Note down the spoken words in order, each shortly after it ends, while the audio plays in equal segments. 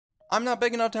I'm not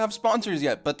big enough to have sponsors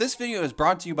yet, but this video is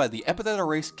brought to you by the Epithet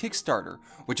Erase Kickstarter,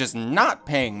 which is not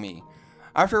paying me.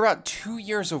 After about 2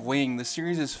 years of waiting, the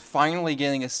series is finally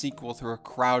getting a sequel through a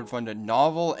crowdfunded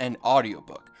novel and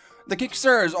audiobook. The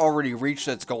Kickstarter has already reached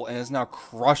its goal and is now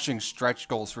crushing stretch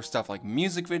goals for stuff like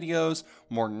music videos,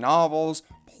 more novels,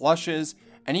 plushes,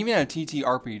 and even a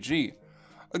TTRPG.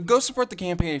 Go support the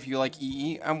campaign if you like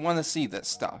EE and want to see this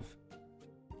stuff.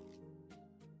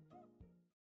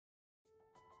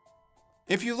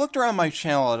 If you looked around my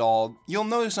channel at all, you'll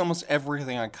notice almost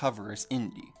everything I cover is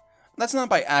indie. That's not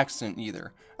by accident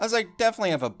either, as I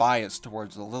definitely have a bias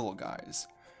towards the little guys.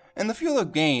 In the field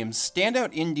of games,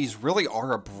 standout indies really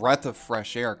are a breath of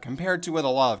fresh air compared to what a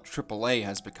lot of AAA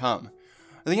has become.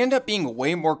 They end up being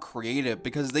way more creative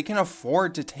because they can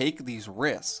afford to take these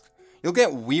risks. You'll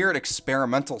get weird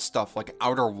experimental stuff like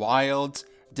Outer Wilds,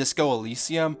 Disco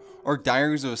Elysium, or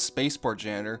Diaries of a Spaceport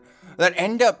Janitor that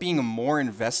end up being more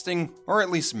investing, or at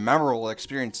least memorable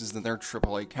experiences than their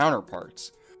AAA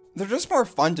counterparts. They're just more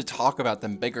fun to talk about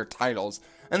than bigger titles,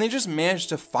 and they just manage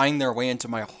to find their way into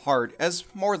my heart as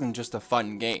more than just a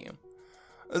fun game.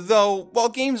 Though, while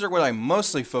games are what I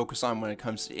mostly focus on when it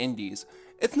comes to indies,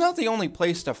 it's not the only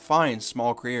place to find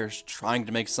small creators trying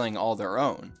to make something all their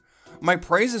own. My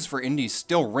praises for indies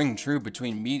still ring true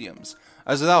between mediums,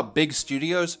 as without big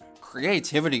studios,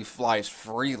 creativity flies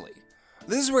freely.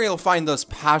 This is where you'll find those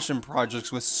passion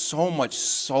projects with so much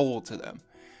soul to them.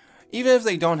 Even if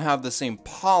they don't have the same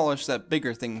polish that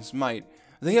bigger things might,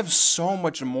 they have so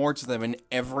much more to them in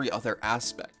every other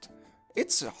aspect.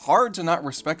 It's hard to not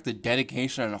respect the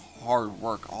dedication and hard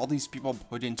work all these people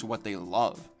put into what they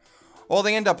love. While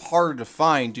they end up harder to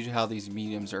find due to how these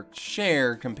mediums are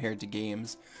shared compared to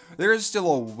games, there is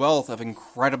still a wealth of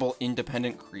incredible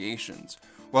independent creations,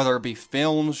 whether it be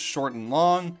films, short and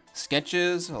long,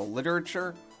 sketches,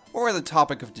 literature, or the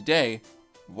topic of today,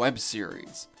 web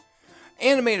series.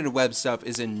 Animated web stuff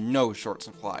is in no short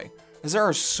supply, as there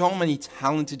are so many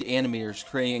talented animators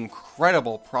creating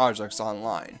incredible projects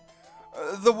online.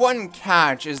 The one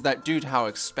catch is that due to how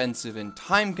expensive and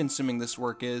time-consuming this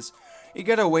work is, you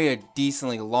gotta wait a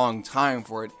decently long time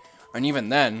for it, and even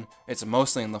then, it's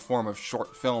mostly in the form of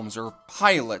short films or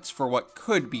pilots for what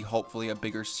could be hopefully a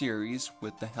bigger series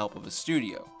with the help of a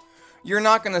studio. You're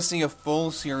not gonna see a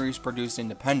full series produced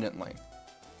independently.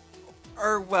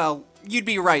 Or, well, you'd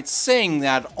be right saying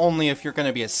that only if you're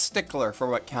gonna be a stickler for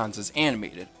what counts as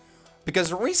animated.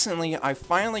 Because recently, I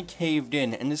finally caved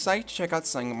in and decided to check out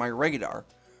something on my radar.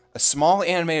 A small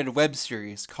animated web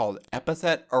series called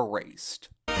Epithet Erased.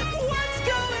 What's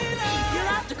going on? You'll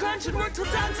have to crunch and work till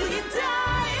done till you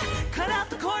die. Cut out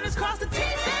the corners, cross the T's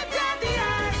and dot the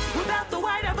I's. Move out the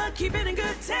white out, but keep it in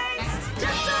good taste.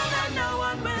 Just so that no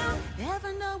one will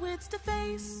ever know it's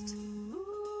defaced.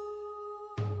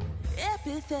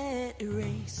 Epithet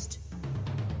Erased.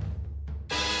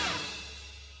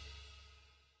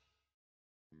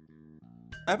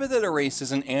 Epithet Erased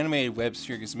is an animated web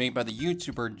series made by the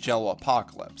YouTuber Jello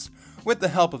Apocalypse, with the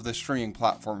help of the streaming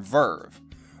platform Verve.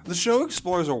 The show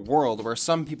explores a world where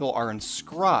some people are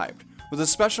inscribed with a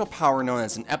special power known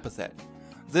as an epithet.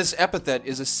 This epithet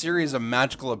is a series of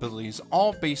magical abilities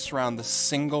all based around the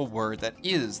single word that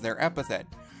is their epithet.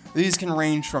 These can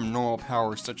range from normal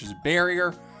powers such as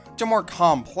barrier, to more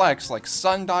complex like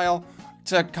sundial,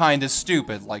 to kinda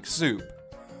stupid like soup.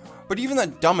 But even the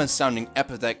dumbest sounding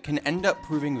epithet can end up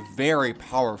proving very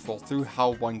powerful through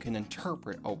how one can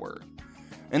interpret a word.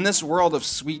 In this world of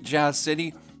Sweet Jazz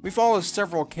City, we follow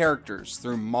several characters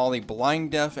through Molly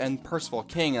Blinddeaf and Percival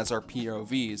King as our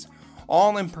POVs,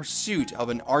 all in pursuit of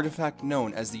an artifact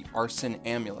known as the Arson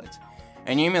Amulet,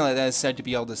 an amulet that is said to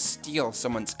be able to steal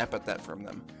someone's epithet from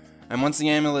them. And once the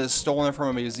amulet is stolen from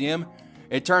a museum,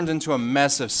 it turns into a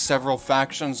mess of several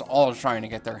factions all trying to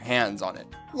get their hands on it.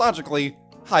 Logically,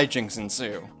 hijinks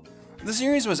ensue. The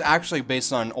series was actually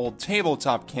based on an old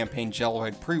tabletop campaign Jello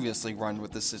had previously run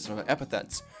with the system of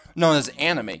epithets, known as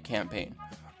Anime Campaign.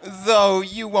 Though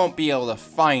you won't be able to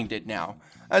find it now,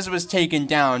 as it was taken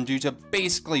down due to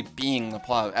basically being the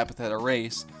plot of Epithet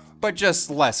Erased, but just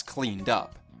less cleaned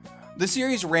up. The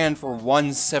series ran for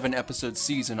one 7-episode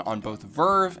season on both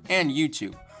Verve and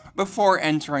YouTube, before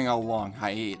entering a long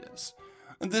hiatus.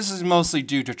 This is mostly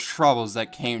due to troubles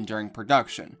that came during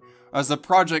production, as the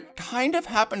project kind of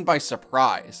happened by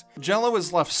surprise. Jello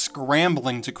was left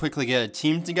scrambling to quickly get a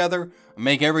team together,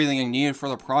 make everything needed for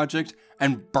the project,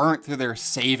 and burnt through their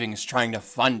savings trying to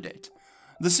fund it.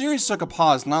 The series took a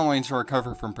pause not only to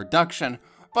recover from production,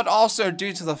 but also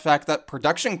due to the fact that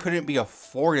production couldn't be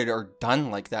afforded or done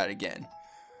like that again.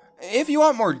 If you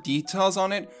want more details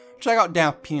on it, check out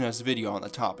Daft Peanut's video on the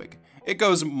topic. It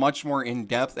goes much more in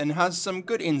depth and has some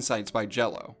good insights by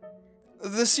Jello.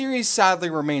 The series sadly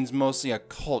remains mostly a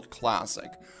cult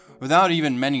classic, without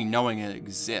even many knowing it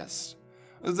exists.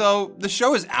 Though the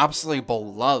show is absolutely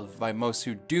beloved by most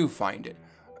who do find it,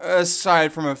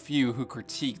 aside from a few who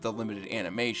critique the limited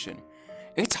animation.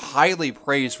 It's highly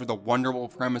praised for the wonderful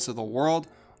premise of the world,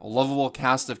 a lovable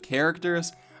cast of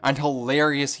characters, and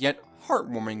hilarious yet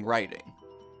heartwarming writing.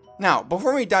 Now,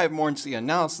 before we dive more into the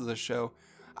analysis of the show,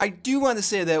 I do want to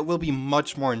say that it will be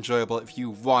much more enjoyable if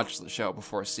you watch the show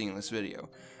before seeing this video,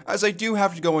 as I do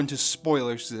have to go into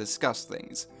spoilers to discuss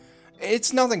things.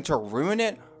 It's nothing to ruin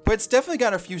it, but it's definitely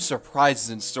got a few surprises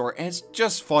in store and it's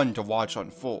just fun to watch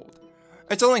unfold.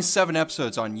 It's only 7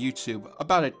 episodes on YouTube,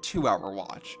 about a 2-hour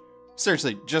watch.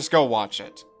 Seriously, just go watch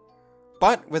it.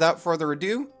 But without further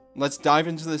ado, let's dive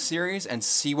into the series and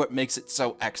see what makes it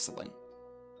so excellent.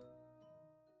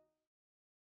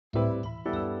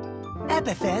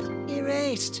 Epithet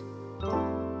erased.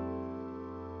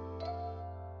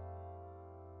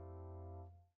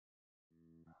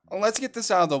 Let's get this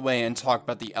out of the way and talk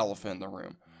about the elephant in the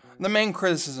room. The main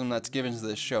criticism that's given to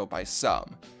this show by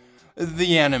some.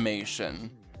 The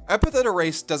animation. Epithet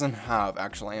Erased doesn't have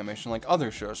actual animation like other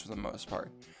shows for the most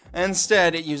part.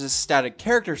 Instead, it uses static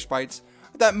character sprites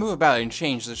that move about and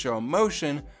change the show in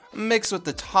motion, mixed with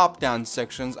the top-down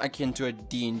sections akin to a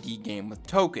D&D game with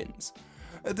tokens.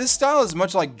 This style is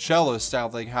much like Jello's style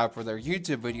they have for their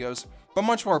YouTube videos, but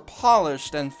much more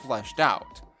polished and fleshed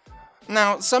out.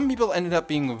 Now, some people ended up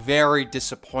being very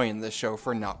disappointed in this show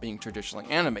for not being traditionally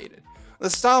animated. The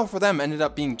style for them ended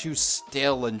up being too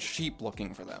still and cheap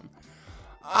looking for them.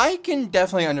 I can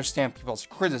definitely understand people's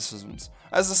criticisms,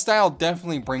 as the style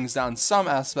definitely brings down some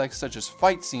aspects such as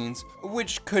fight scenes,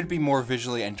 which could be more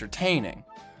visually entertaining.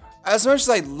 As much as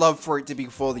I'd love for it to be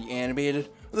fully animated,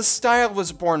 the style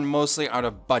was born mostly out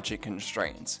of budget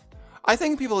constraints. I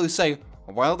think people who say,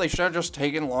 well, they should have just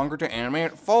taken longer to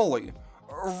animate it fully,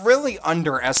 really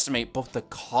underestimate both the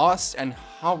cost and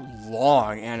how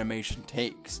long animation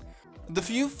takes. The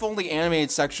few fully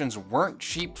animated sections weren't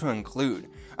cheap to include,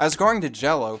 as according to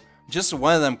Jello, just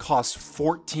one of them cost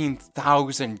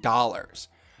 $14,000.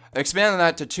 Expand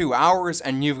that to 2 hours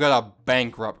and you've got a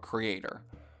bankrupt creator.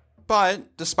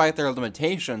 But, despite their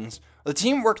limitations, the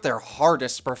team worked their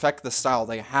hardest to perfect the style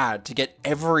they had to get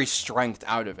every strength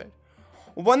out of it.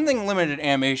 One thing limited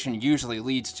animation usually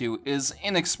leads to is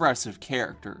inexpressive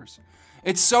characters.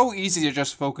 It's so easy to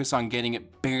just focus on getting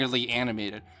it barely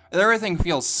animated, that everything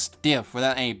feels stiff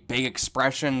without any big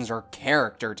expressions or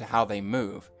character to how they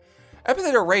move.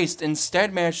 Epithet Erased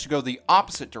instead managed to go the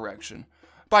opposite direction,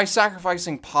 by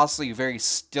sacrificing possibly very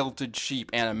stilted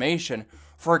cheap animation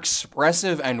for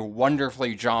expressive and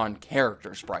wonderfully drawn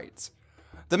character sprites.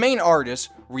 The main artist,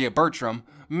 Rhea Bertram,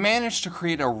 managed to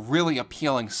create a really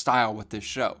appealing style with this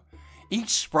show. Each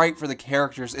sprite for the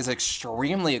characters is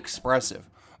extremely expressive,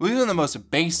 with even the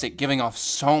most basic giving off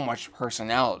so much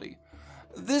personality.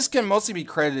 This can mostly be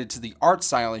credited to the art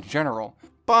style in general,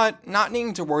 but not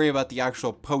needing to worry about the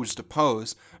actual pose to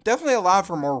pose definitely allowed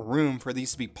for more room for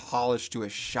these to be polished to a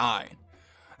shine.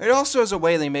 It also is a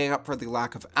way they make up for the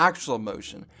lack of actual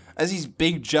motion, as these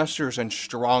big gestures and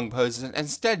strong poses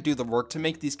instead do the work to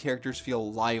make these characters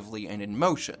feel lively and in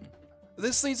motion.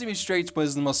 This leads me straight to what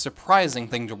is the most surprising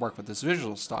thing to work with this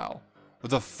visual style,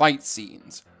 the fight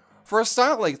scenes. For a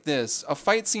style like this, a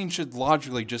fight scene should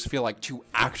logically just feel like two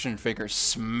action figures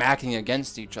smacking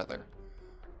against each other.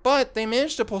 But they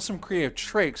managed to pull some creative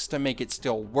tricks to make it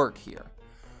still work here.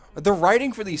 The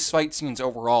writing for these fight scenes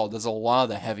overall does a lot of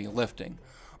the heavy lifting,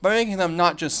 by making them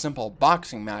not just simple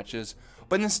boxing matches,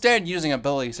 but instead using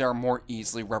abilities that are more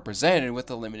easily represented with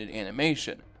the limited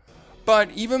animation. But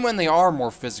even when they are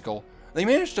more physical, they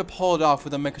manage to pull it off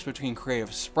with a mix between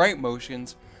creative sprite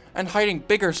motions and hiding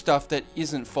bigger stuff that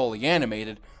isn't fully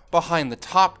animated behind the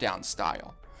top-down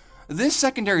style. This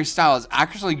secondary style is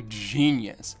actually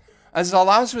genius, as it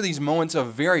allows for these moments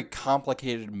of very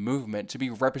complicated movement to be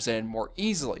represented more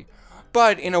easily,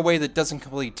 but in a way that doesn't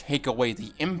completely take away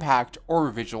the impact or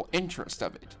visual interest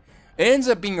of it. It ends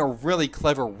up being a really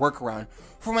clever workaround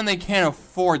for when they can't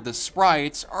afford the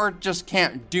sprites or just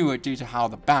can't do it due to how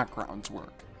the backgrounds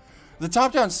work. The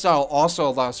top-down style also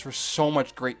allows for so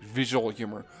much great visual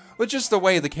humor, with just the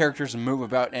way the characters move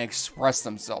about and express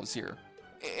themselves here.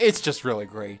 It's just really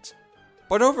great.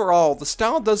 But overall, the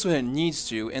style does what it needs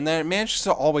to in that it manages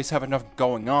to always have enough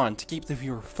going on to keep the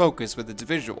viewer focused with its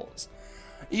visuals.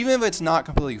 Even if it's not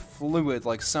completely fluid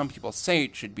like some people say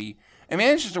it should be, it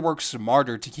manages to work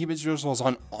smarter to keep its visuals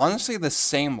on honestly the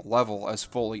same level as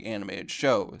fully animated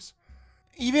shows.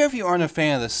 Even if you aren't a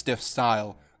fan of the stiff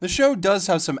style, The show does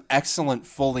have some excellent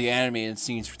fully animated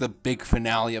scenes for the big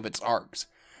finale of its arcs.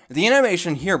 The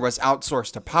animation here was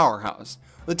outsourced to Powerhouse,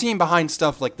 the team behind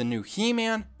stuff like the new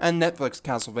He-Man and Netflix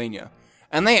Castlevania,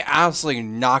 and they absolutely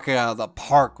knock it out of the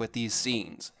park with these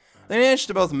scenes. They managed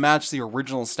to both match the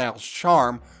original style's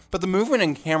charm, but the movement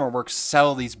and camera work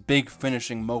sell these big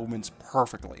finishing moments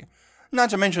perfectly.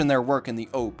 Not to mention their work in the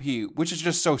OP, which is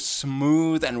just so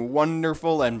smooth and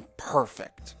wonderful and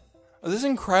perfect. This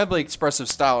incredibly expressive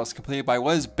style is completed by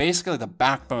what is basically the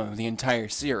backbone of the entire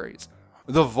series,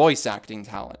 the voice acting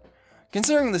talent.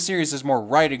 Considering the series is more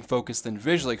writing focused than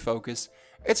visually focused,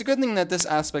 it's a good thing that this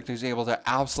aspect is able to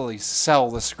absolutely sell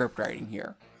the script writing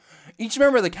here. Each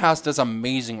member of the cast does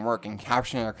amazing work in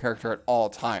capturing their character at all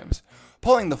times,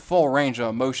 pulling the full range of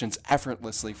emotions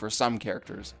effortlessly for some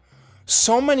characters.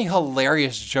 So many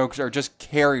hilarious jokes are just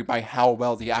carried by how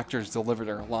well the actors deliver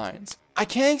their lines. I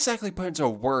can't exactly put into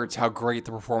words how great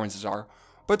the performances are,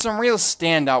 but some real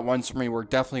standout ones for me were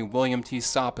definitely William T.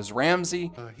 Staub as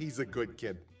Ramsey, He's a good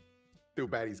kid. Too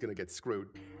bad he's gonna get screwed.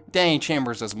 Danny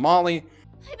Chambers as Molly,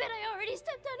 I bet I already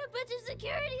stepped on a bunch of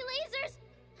security lasers.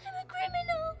 I'm a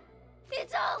criminal.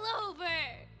 It's all over.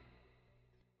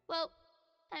 Well,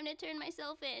 time to turn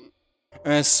myself in.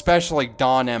 and especially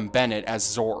Dawn M. Bennett as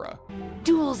Zora.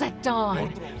 Duels at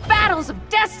dawn. Battles of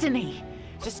destiny.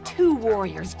 Just two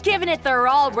warriors giving it their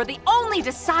all where the only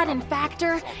deciding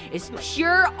factor is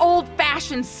pure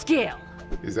old-fashioned skill.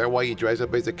 Is that why you dress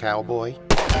up as a cowboy?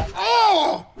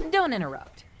 Don't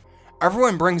interrupt.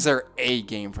 Everyone brings their A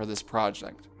game for this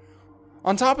project.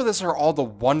 On top of this are all the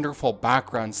wonderful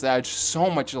backgrounds that add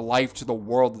so much life to the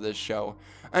world of this show,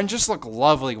 and just look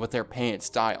lovely with their painted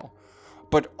style.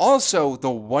 But also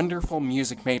the wonderful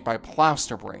music made by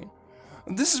Plasterbrain.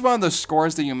 This is one of those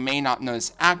scores that you may not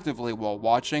notice actively while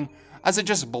watching, as it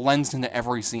just blends into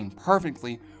every scene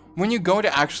perfectly. When you go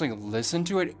to actually listen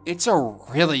to it, it's a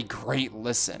really great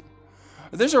listen.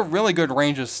 There's a really good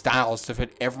range of styles to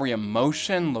fit every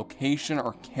emotion, location,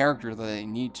 or character that they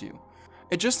need to.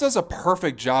 It just does a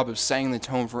perfect job of setting the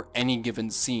tone for any given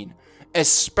scene,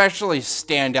 especially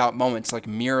standout moments like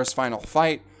Mira's final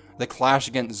fight, the clash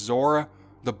against Zora,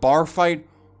 the bar fight,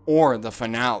 or the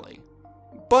finale.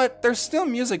 But there's still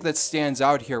music that stands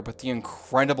out here with the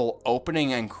incredible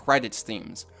opening and credits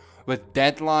themes, with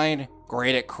Deadline,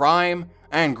 Great at Crime,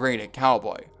 and Great at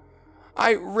Cowboy.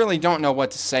 I really don't know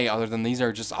what to say other than these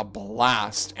are just a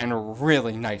blast and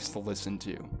really nice to listen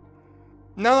to.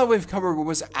 Now that we've covered what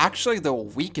was actually the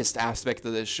weakest aspect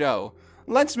of this show,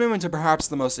 let's move into perhaps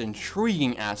the most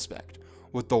intriguing aspect,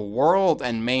 with the world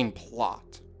and main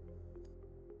plot.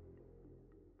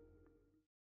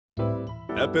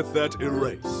 Epithet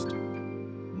erased.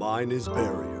 Mine is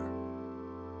barrier.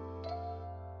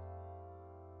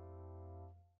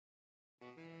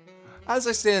 As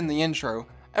I stated in the intro,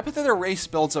 Epithet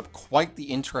Erased builds up quite the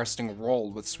interesting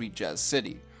world with Sweet Jazz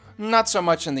City. Not so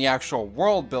much in the actual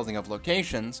world building of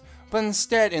locations, but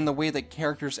instead in the way that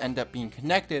characters end up being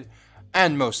connected,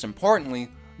 and most importantly,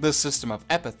 the system of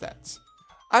epithets.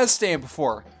 As stated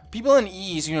before, people in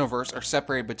EE's universe are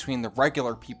separated between the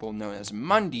regular people known as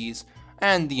Mundies,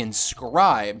 and the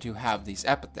inscribed who have these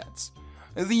epithets.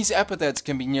 These epithets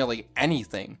can be nearly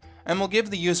anything, and will give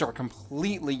the user a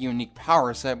completely unique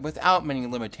power set without many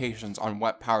limitations on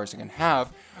what powers it can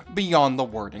have beyond the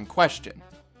word in question.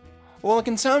 While it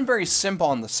can sound very simple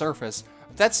on the surface,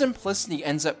 that simplicity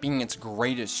ends up being its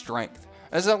greatest strength,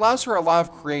 as it allows for a lot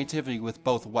of creativity with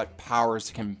both what powers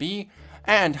can be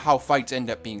and how fights end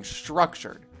up being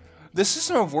structured. The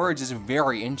system of words is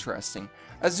very interesting,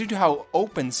 as due to how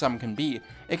open some can be,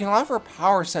 it can allow for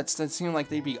power sets that seem like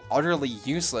they'd be utterly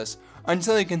useless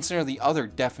until you consider the other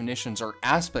definitions or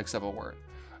aspects of a word.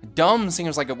 Dumb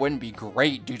seems like it wouldn't be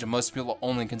great due to most people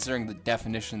only considering the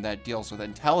definition that deals with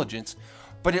intelligence,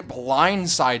 but it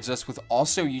blindsides us with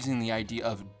also using the idea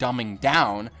of dumbing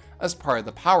down as part of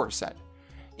the power set.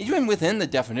 Even within the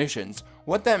definitions,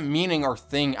 what that meaning or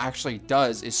thing actually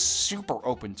does is super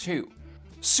open too.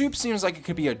 Soup seems like it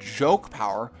could be a joke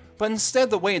power, but instead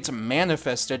the way it's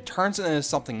manifested turns it into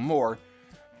something more,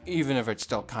 even if it's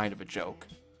still kind of a joke.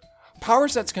 Power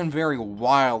sets can vary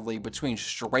wildly between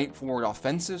straightforward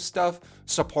offensive stuff,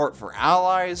 support for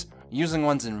allies, using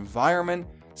one's environment,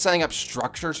 setting up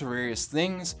structures for various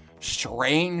things,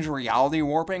 strange reality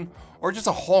warping, or just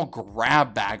a whole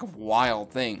grab bag of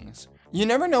wild things. You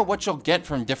never know what you'll get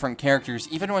from different characters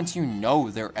even once you know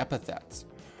their epithets.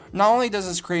 Not only does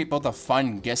this create both a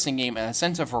fun guessing game and a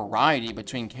sense of variety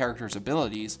between characters'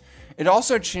 abilities, it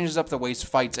also changes up the ways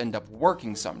fights end up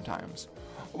working sometimes.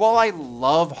 While I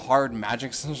love hard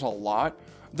magic systems a lot,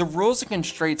 the rules and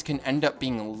constraints can end up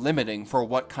being limiting for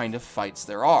what kind of fights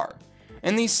there are.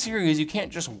 In these series, you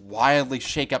can't just wildly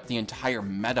shake up the entire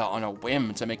meta on a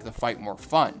whim to make the fight more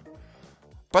fun.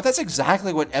 But that's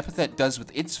exactly what Epithet does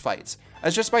with its fights,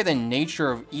 as just by the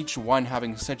nature of each one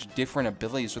having such different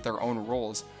abilities with their own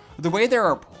roles, the way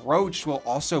they're approached will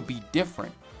also be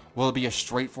different. Will it be a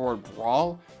straightforward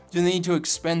brawl? Do they need to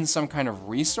expend some kind of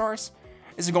resource?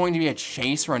 Is it going to be a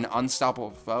chase for an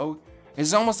unstoppable foe?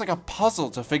 It's almost like a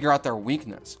puzzle to figure out their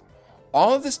weakness.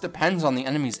 All of this depends on the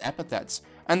enemy's epithets,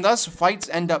 and thus fights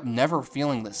end up never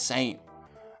feeling the same.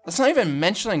 That's not even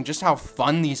mentioning just how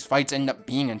fun these fights end up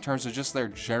being in terms of just their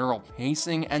general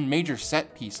pacing and major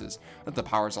set pieces that the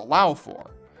powers allow for.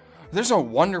 There's a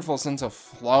wonderful sense of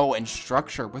flow and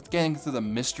structure with getting through the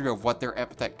mystery of what their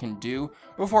epithet can do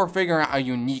before figuring out a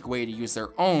unique way to use their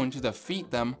own to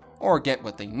defeat them or get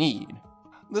what they need.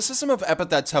 The system of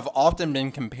epithets have often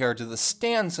been compared to the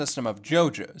stand system of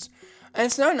JoJo's, and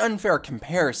it's not an unfair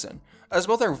comparison, as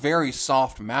both are very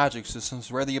soft magic systems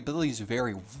where the abilities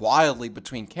vary wildly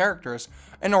between characters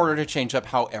in order to change up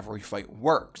how every fight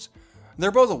works.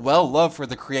 They're both well loved for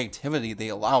the creativity they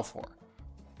allow for.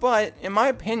 But, in my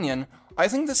opinion, I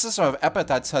think the system of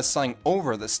epithets has something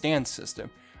over the stand system,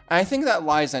 and I think that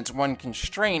lies in its one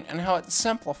constraint and how it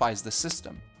simplifies the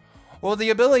system. While the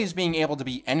abilities being able to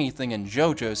be anything in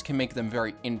JoJo's can make them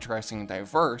very interesting and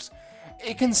diverse,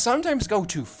 it can sometimes go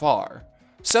too far.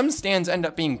 Some stands end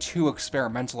up being too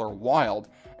experimental or wild,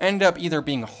 end up either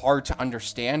being hard to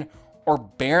understand or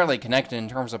barely connected in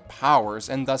terms of powers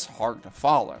and thus hard to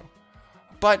follow.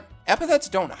 But epithets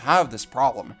don't have this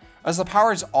problem, as the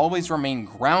powers always remain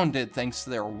grounded thanks to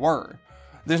their word.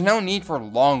 There's no need for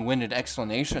long-winded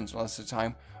explanations most of the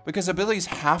time, because abilities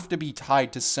have to be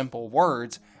tied to simple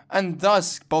words, and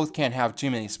thus both can't have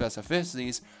too many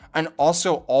specificities, and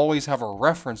also always have a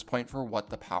reference point for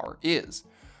what the power is.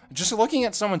 Just looking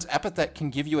at someone's epithet can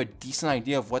give you a decent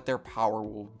idea of what their power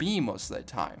will be most of the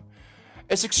time.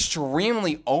 It's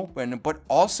extremely open, but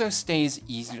also stays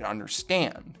easy to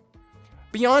understand.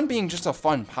 Beyond being just a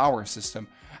fun power system,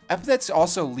 epithets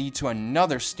also lead to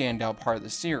another standout part of the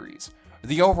series,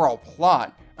 the overall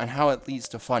plot and how it leads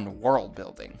to fun world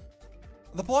building.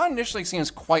 The plot initially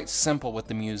seems quite simple with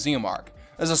the museum arc,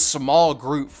 as a small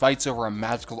group fights over a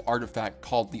magical artifact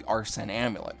called the Arsene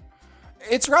Amulet.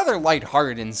 It's rather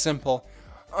lighthearted and simple,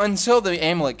 until the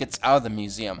amulet gets out of the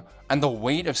museum, and the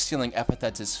weight of stealing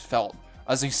epithets is felt,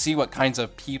 as you see what kinds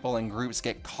of people and groups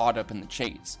get caught up in the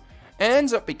chase. It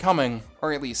ends up becoming,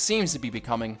 or at least seems to be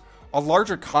becoming, a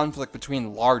larger conflict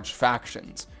between large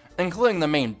factions, including the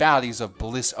main baddies of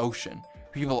Bliss Ocean,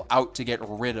 people out to get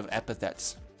rid of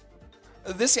epithets.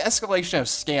 This escalation of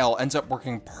scale ends up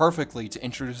working perfectly to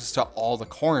introduce us to all the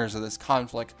corners of this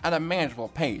conflict at a manageable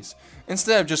pace,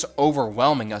 instead of just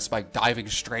overwhelming us by diving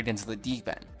straight into the deep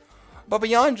end. But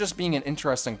beyond just being an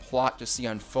interesting plot to see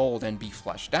unfold and be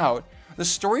fleshed out, the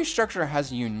story structure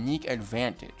has a unique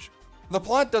advantage. The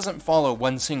plot doesn't follow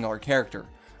one singular character,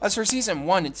 as for Season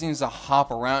 1 it seems to hop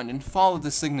around and follow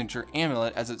the signature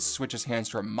amulet as it switches hands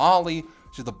from Molly,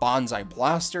 to the Bonsai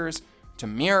Blasters, to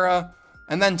Mira,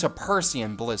 and then to Percy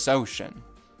and Bliss Ocean.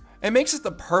 It makes it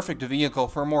the perfect vehicle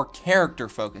for more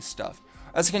character-focused stuff,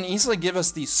 as it can easily give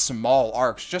us these small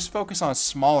arcs just focus on a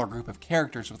smaller group of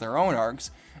characters with their own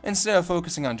arcs, instead of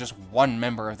focusing on just one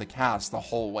member of the cast the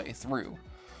whole way through.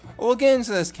 We'll get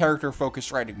into this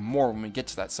character-focused writing more when we get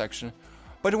to that section,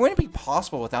 but it wouldn't be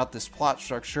possible without this plot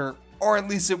structure, or at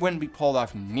least it wouldn't be pulled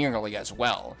off nearly as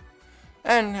well.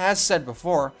 And as said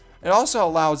before, it also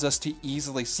allows us to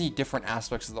easily see different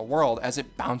aspects of the world as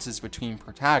it bounces between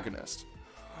protagonists.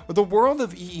 The world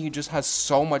of EE just has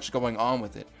so much going on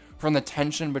with it, from the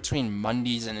tension between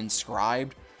Mundies and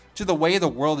Inscribed, to the way the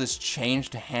world has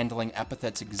changed to handling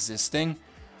epithets existing,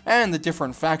 and the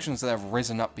different factions that have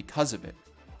risen up because of it.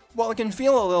 While it can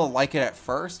feel a little like it at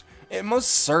first, it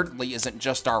most certainly isn't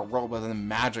just our world with the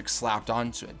magic slapped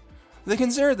onto it. They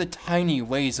consider the tiny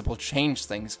ways it will change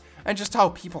things, and just how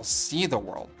people see the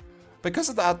world. Because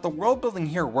of that, the world building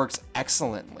here works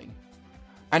excellently.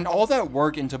 And all that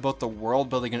work into both the world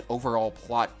building and overall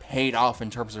plot paid off in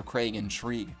terms of creating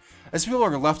intrigue, as people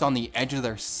are left on the edge of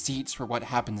their seats for what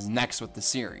happens next with the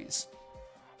series.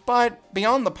 But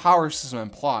beyond the power system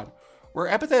and plot, where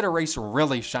Epithet Erase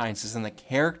really shines is in the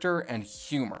character and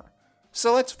humor.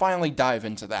 So let's finally dive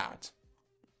into that.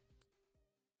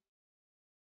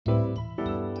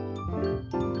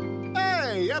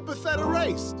 Hey, Epithet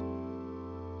Erased!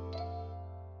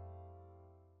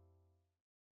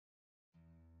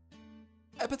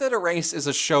 Epithet Erase is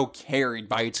a show carried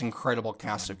by its incredible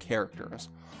cast of characters.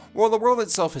 While the world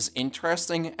itself is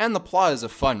interesting, and the plot is a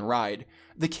fun ride,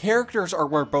 the characters are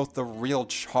where both the real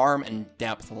charm and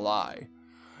depth lie.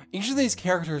 Each of these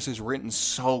characters is written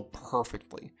so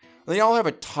perfectly. They all have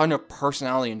a ton of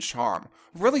personality and charm,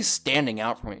 really standing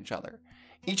out from each other.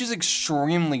 Each is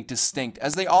extremely distinct,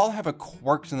 as they all have a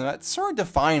quirk to them that sort of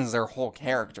defines their whole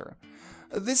character.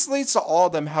 This leads to all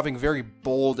of them having very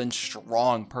bold and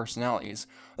strong personalities.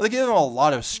 They give them a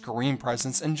lot of screen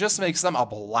presence and just makes them a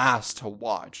blast to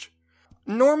watch.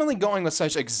 Normally going with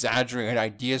such exaggerated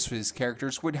ideas for these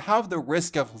characters would have the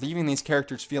risk of leaving these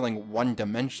characters feeling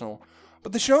one-dimensional,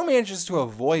 but the show manages to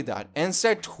avoid that and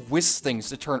instead twists things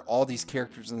to turn all these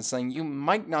characters into something you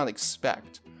might not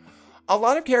expect. A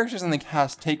lot of characters in the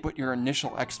cast take what your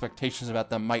initial expectations about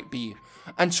them might be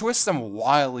and twist them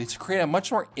wildly to create a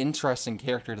much more interesting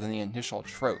character than the initial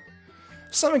trope.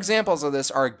 Some examples of this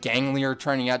are a gang leader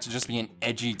turning out to just be an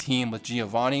edgy teen with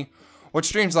Giovanni, which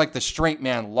streams like the straight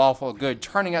man lawful good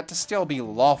turning out to still be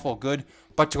lawful good,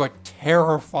 but to a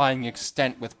terrifying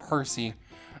extent with Percy,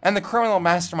 and the criminal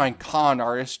mastermind con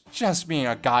artist just being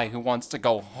a guy who wants to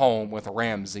go home with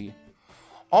Ramsey.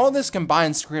 All this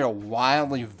combines to create a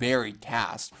wildly varied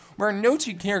cast, where no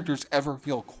two characters ever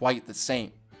feel quite the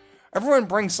same. Everyone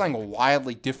brings something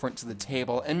wildly different to the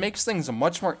table and makes things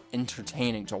much more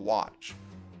entertaining to watch.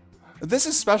 This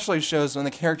especially shows when the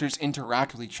characters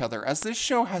interact with each other, as this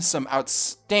show has some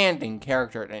outstanding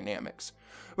character dynamics.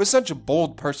 With such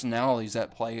bold personalities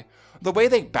at play, the way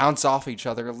they bounce off each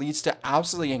other leads to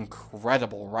absolutely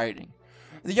incredible writing.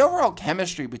 The overall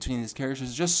chemistry between these characters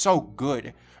is just so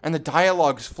good, and the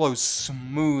dialogues flow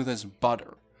smooth as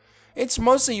butter. It's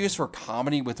mostly used for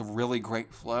comedy with really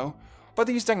great flow, but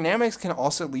these dynamics can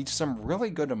also lead to some really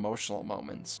good emotional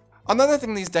moments. Another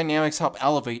thing these dynamics help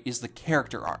elevate is the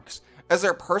character arcs, as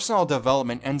their personal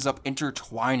development ends up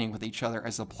intertwining with each other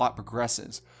as the plot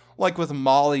progresses, like with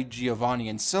Molly, Giovanni,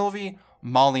 and Sylvie,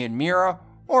 Molly and Mira,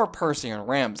 or Percy and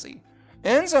Ramsey. It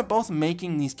ends up both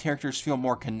making these characters feel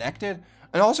more connected,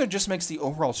 and also just makes the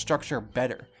overall structure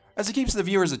better, as it keeps the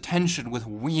viewer's attention with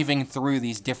weaving through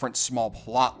these different small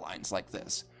plot lines like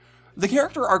this. The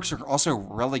character arcs are also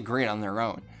really great on their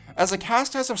own, as the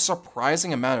cast has a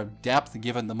surprising amount of depth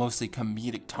given the mostly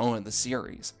comedic tone of the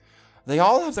series. They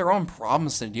all have their own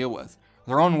problems to deal with,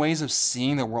 their own ways of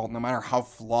seeing the world no matter how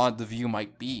flawed the view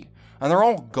might be, and their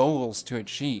own goals to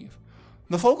achieve.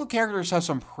 The focal characters have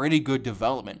some pretty good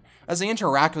development, as they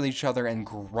interact with each other and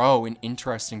grow in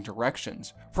interesting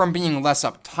directions, from being less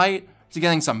uptight to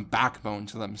getting some backbone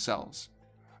to themselves.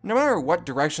 No matter what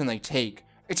direction they take,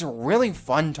 it's really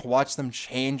fun to watch them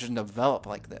change and develop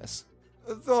like this.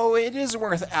 Though it is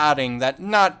worth adding that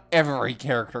not every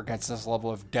character gets this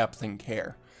level of depth and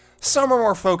care. Some are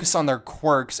more focused on their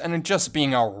quirks and it just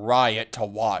being a riot to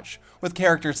watch, with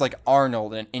characters like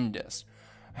Arnold and Indus.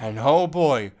 And oh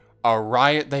boy, a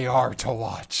riot they are to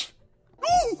watch.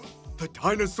 Ooh! The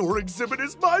dinosaur exhibit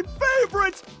is my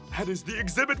favorite! That is the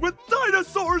exhibit with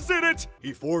dinosaurs in it!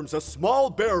 He forms a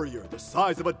small barrier the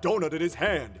size of a donut in his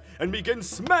hand and begins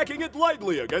smacking it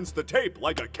lightly against the tape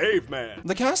like a caveman.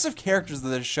 The cast of characters that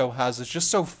this show has is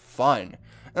just so fun,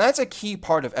 and that's a key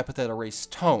part of Epithet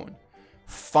Erased tone.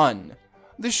 Fun.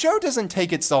 The show doesn't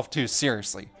take itself too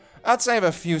seriously, outside of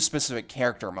a few specific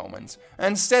character moments,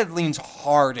 and instead leans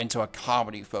hard into a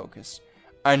comedy focus.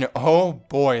 And oh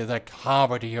boy, the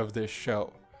comedy of this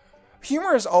show.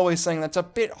 Humor is always something that's a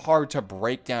bit hard to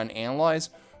break down and analyze,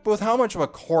 but with how much of a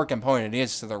core component it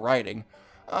is to the writing,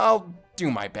 I'll do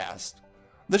my best.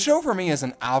 The show for me is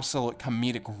an absolute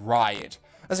comedic riot,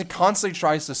 as it constantly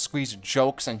tries to squeeze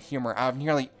jokes and humor out of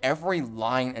nearly every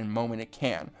line and moment it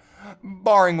can,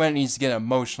 barring when it needs to get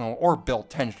emotional or build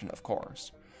tension, of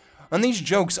course. And these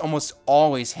jokes almost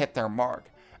always hit their mark,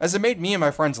 as it made me and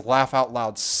my friends laugh out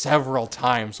loud several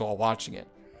times while watching it.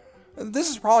 This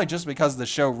is probably just because the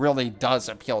show really does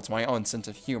appeal to my own sense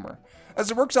of humor,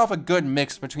 as it works off a good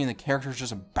mix between the characters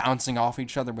just bouncing off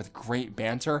each other with great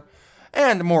banter,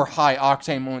 and more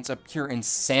high-octane moments of pure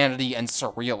insanity and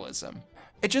surrealism.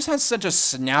 It just has such a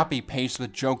snappy pace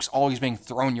with jokes always being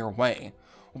thrown your way.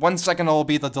 One second it will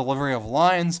be the delivery of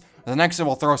lines, the next it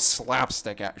will throw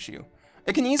slapstick at you.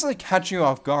 It can easily catch you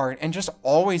off guard and just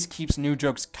always keeps new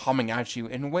jokes coming at you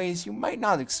in ways you might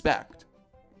not expect.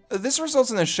 This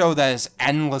results in a show that is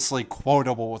endlessly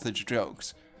quotable with its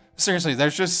jokes. Seriously,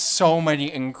 there's just so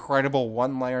many incredible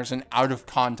one-liners and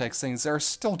out-of-context things that are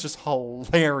still just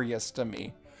hilarious to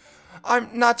me. I'm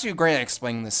not too great at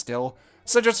explaining this still,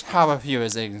 so just have a few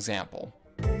as an example.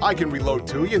 I can reload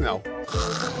too, you know.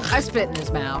 I spit in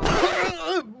his mouth.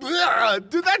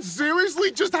 Did that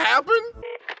seriously just happen?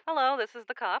 Hello, this is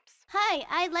the cops. Hi,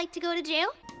 I'd like to go to jail.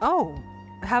 Oh,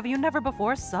 have you never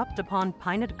before supped upon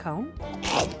pinted cone?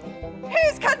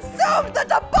 He's consumed the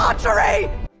debauchery!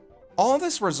 All of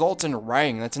this results in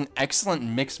writing that's an excellent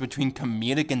mix between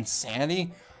comedic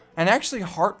insanity and actually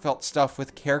heartfelt stuff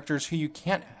with characters who you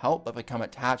can't help but become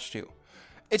attached to.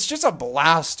 It's just a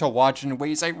blast to watch in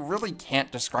ways I really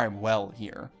can't describe well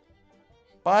here.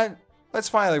 But let's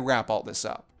finally wrap all this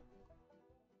up.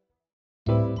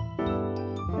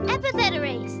 Epithet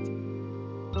erased.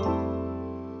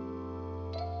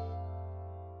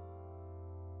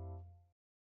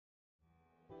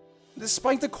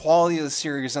 Despite the quality of the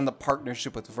series and the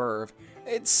partnership with Verve,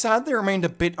 it sadly remained a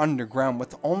bit underground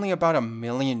with only about 1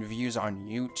 million views on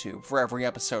YouTube for every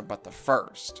episode but the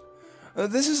first.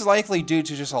 This is likely due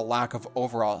to just a lack of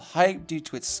overall hype due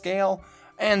to its scale,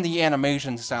 and the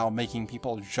animation style making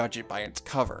people judge it by its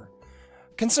cover.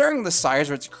 Considering the size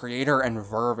of its creator and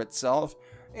Verve itself,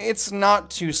 it's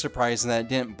not too surprising that it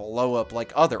didn't blow up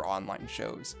like other online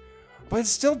shows. But it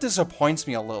still disappoints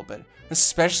me a little bit,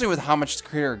 especially with how much the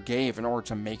creator gave in order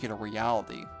to make it a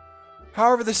reality.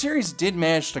 However, the series did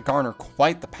manage to garner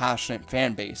quite the passionate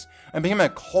fanbase, and became a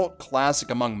cult classic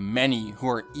among many who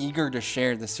are eager to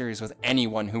share the series with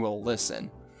anyone who will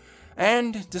listen.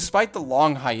 And, despite the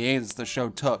long hiatus the show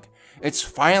took, it's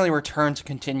finally returned to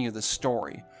continue the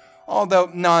story, although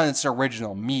not in its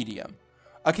original medium.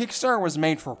 A Kickstarter was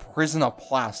made for Prison of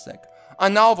Plastic, a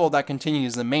novel that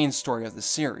continues the main story of the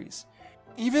series.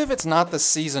 Even if it's not the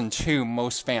Season 2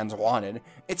 most fans wanted,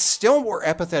 it's still more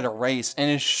Epithet erased and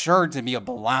is sure to be a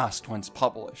blast once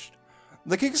published.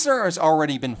 The Kickstarter has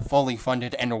already been fully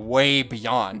funded and way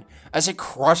beyond, as it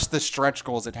crushed the stretch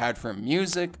goals it had for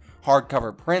music,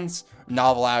 hardcover prints,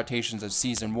 novel adaptations of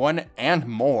Season 1, and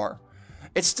more.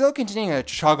 It's still continuing to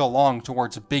chug along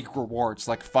towards big rewards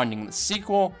like funding the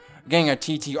sequel, getting a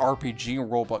TTRPG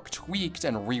rulebook tweaked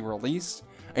and re-released,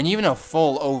 and even a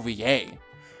full OVA.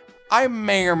 I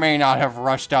may or may not have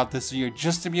rushed out this video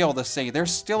just to be able to say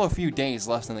there's still a few days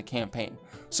left in the campaign,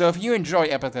 so if you enjoy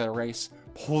Epithet Erase,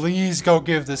 please go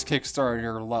give this Kickstarter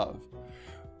your love.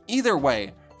 Either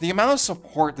way, the amount of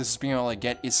support this is being able to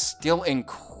get is still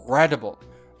incredible.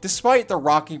 Despite the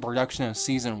rocky production of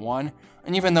Season 1,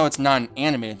 and even though it's not in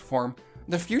animated form,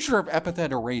 the future of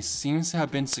Epithet Erase seems to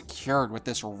have been secured with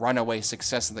this runaway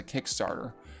success of the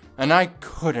Kickstarter, and I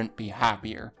couldn't be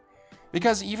happier.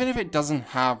 Because even if it doesn't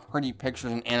have pretty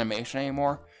pictures and animation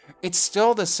anymore, it's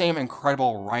still the same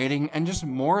incredible writing and just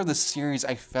more of the series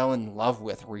I fell in love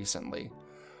with recently.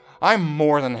 I'm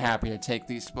more than happy to take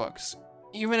these books,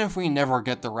 even if we never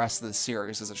get the rest of the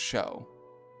series as a show.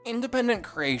 Independent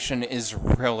creation is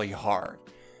really hard.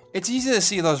 It's easy to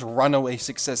see those runaway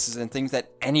successes and think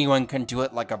that anyone can do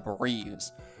it like a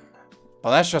breeze.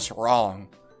 But that's just wrong.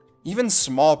 Even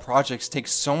small projects take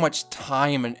so much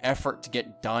time and effort to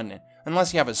get done,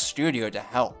 unless you have a studio to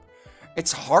help.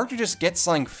 It's hard to just get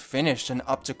something finished and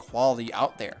up to quality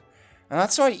out there, and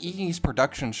that's why EE's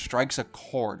production strikes a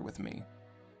chord with me.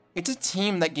 It's a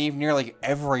team that gave nearly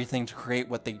everything to create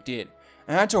what they did,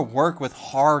 and had to work with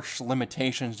harsh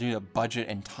limitations due to budget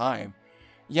and time.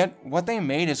 Yet, what they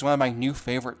made is one of my new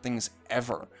favorite things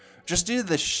ever, just due to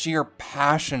the sheer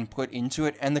passion put into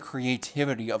it and the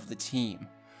creativity of the team.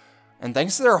 And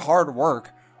thanks to their hard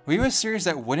work, we have a series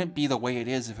that wouldn't be the way it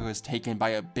is if it was taken by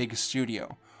a big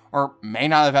studio, or may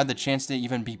not have had the chance to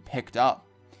even be picked up.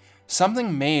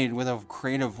 Something made with a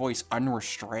creative voice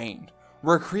unrestrained,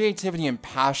 where creativity and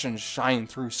passion shine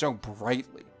through so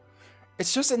brightly.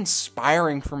 It's just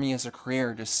inspiring for me as a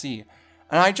creator to see,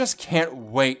 and I just can't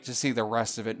wait to see the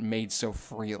rest of it made so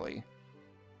freely.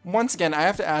 Once again, I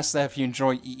have to ask that if you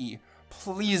enjoy EE,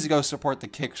 please go support the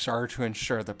Kickstarter to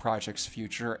ensure the project's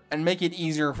future and make it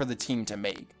easier for the team to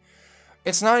make.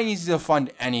 It's not easy to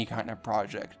fund any kind of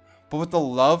project, but with the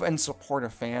love and support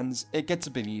of fans, it gets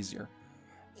a bit easier.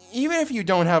 Even if you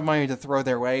don't have money to throw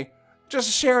their way,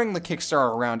 just sharing the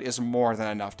Kickstarter around is more than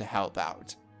enough to help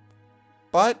out.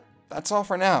 But that's all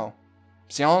for now.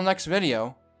 See you all in the next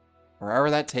video, wherever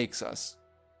that takes us.